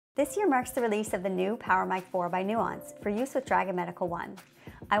This year marks the release of the new PowerMic 4 by Nuance for use with Dragon Medical One.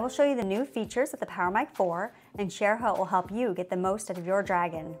 I will show you the new features of the PowerMic 4 and share how it will help you get the most out of your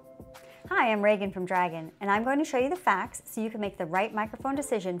Dragon. Hi, I'm Reagan from Dragon, and I'm going to show you the facts so you can make the right microphone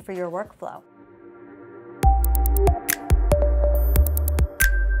decision for your workflow.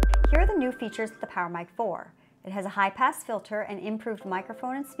 Here are the new features of the PowerMic 4. It has a high-pass filter and improved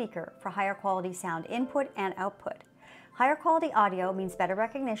microphone and speaker for higher quality sound input and output. Higher quality audio means better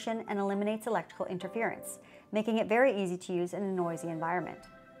recognition and eliminates electrical interference, making it very easy to use in a noisy environment.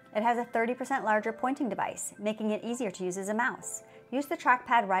 It has a 30% larger pointing device, making it easier to use as a mouse. Use the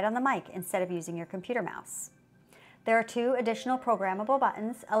trackpad right on the mic instead of using your computer mouse. There are 2 additional programmable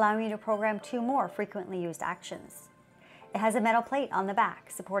buttons, allowing you to program 2 more frequently used actions. It has a metal plate on the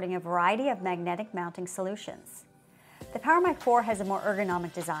back, supporting a variety of magnetic mounting solutions. The PowerMic 4 has a more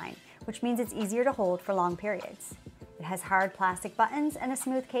ergonomic design, which means it's easier to hold for long periods. It has hard plastic buttons and a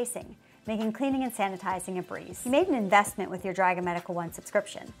smooth casing, making cleaning and sanitizing a breeze. You made an investment with your Dragon Medical One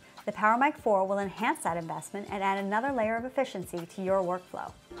subscription. The PowerMic 4 will enhance that investment and add another layer of efficiency to your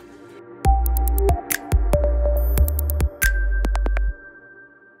workflow.